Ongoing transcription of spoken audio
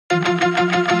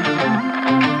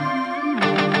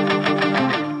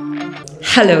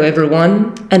Hello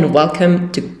everyone and welcome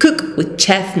to Cook with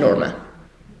Chef Norma.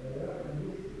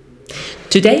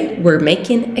 Today we're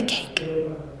making a cake.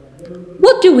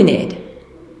 What do we need?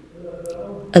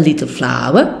 A little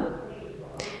flour,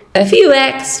 a few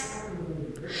eggs,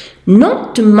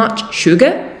 not too much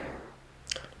sugar,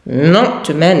 not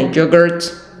too many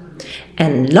yogurts,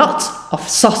 and lots of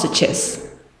sausages.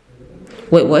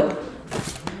 Wait, what?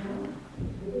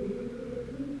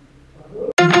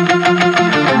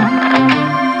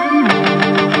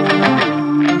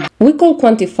 We call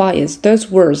quantifiers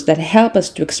those words that help us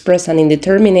to express an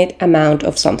indeterminate amount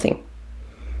of something.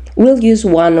 We'll use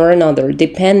one or another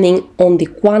depending on the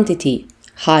quantity,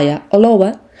 higher or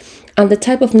lower, and the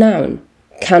type of noun,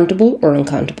 countable or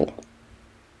uncountable.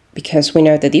 Because we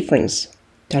know the difference,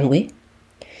 don't we?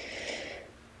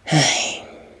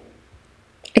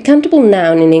 A countable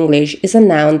noun in English is a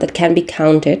noun that can be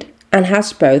counted and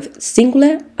has both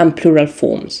singular and plural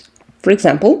forms. For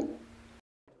example,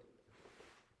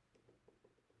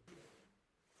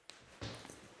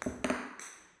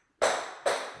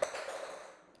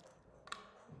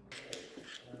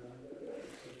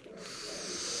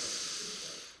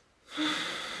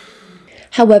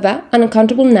 however, an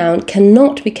uncountable noun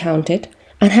cannot be counted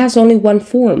and has only one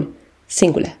form,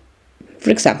 singular. For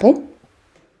example,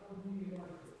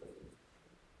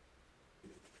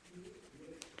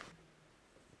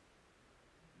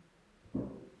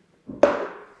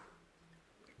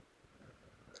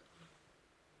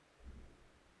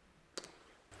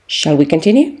 shall we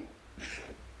continue?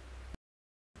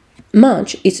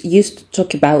 Much is used to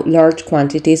talk about large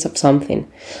quantities of something,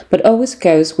 but always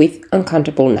goes with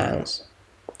uncountable nouns.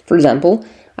 For example,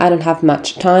 I don't have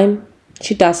much time,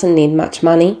 she doesn't need much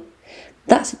money,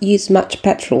 doesn't use much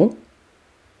petrol.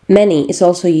 Many is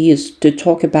also used to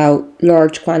talk about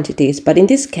large quantities, but in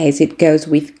this case it goes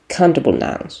with countable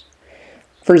nouns.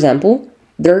 For example,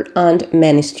 there aren't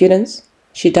many students,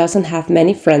 she doesn't have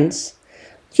many friends.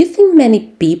 Do you think many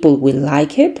people will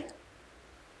like it?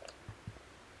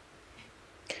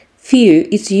 Few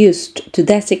is used to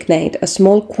designate a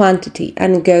small quantity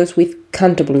and goes with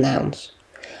countable nouns.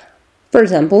 For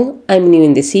example, I'm new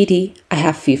in the city, I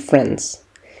have few friends.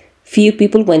 Few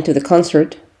people went to the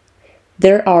concert.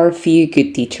 There are few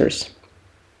good teachers.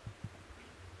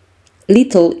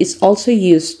 Little is also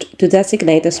used to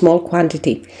designate a small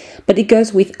quantity, but it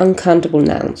goes with uncountable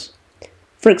nouns.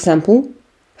 For example,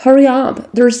 hurry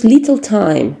up, there's little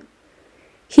time.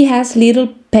 He has little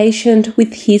patience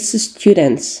with his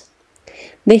students.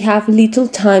 They have little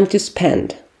time to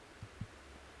spend.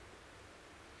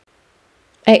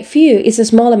 A few is a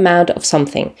small amount of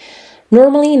something,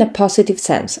 normally in a positive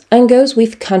sense, and goes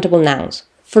with countable nouns.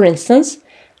 For instance,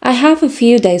 I have a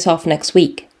few days off next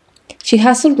week. She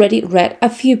has already read a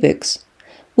few books.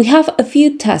 We have a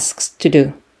few tasks to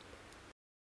do.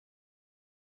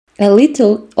 A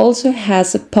little also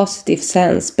has a positive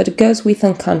sense, but it goes with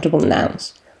uncountable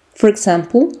nouns. For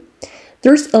example,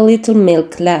 there's a little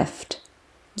milk left.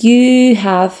 You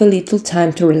have a little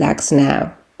time to relax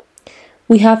now.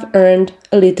 We have earned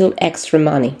a little extra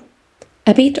money.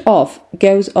 A bit of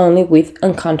goes only with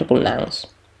uncountable nouns.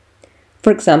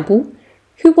 For example,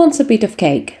 who wants a bit of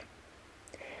cake?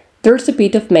 There's a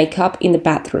bit of makeup in the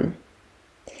bathroom.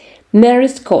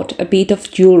 Mary's got a bit of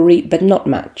jewelry, but not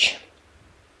much.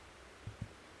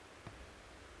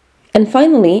 And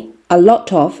finally, a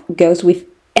lot of goes with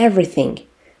everything,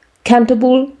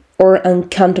 countable or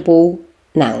uncountable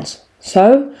nouns.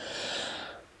 So,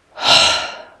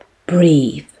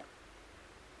 breathe,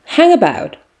 hang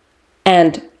about,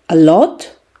 and a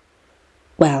lot?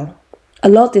 Well, a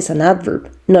lot is an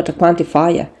adverb, not a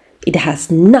quantifier. It has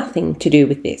nothing to do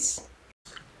with this.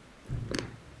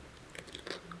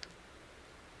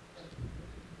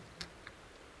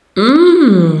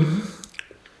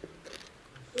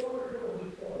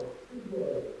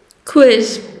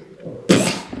 Quiz.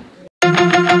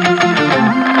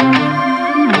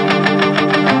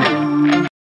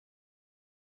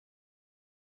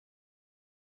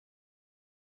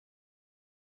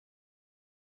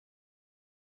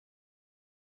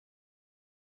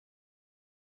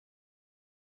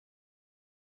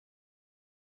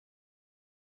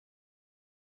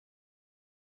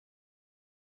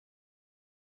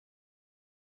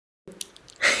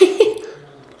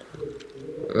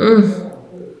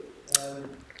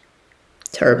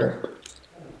 Terrible.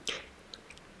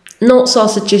 Not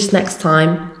sausages next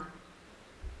time.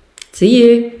 See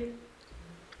you.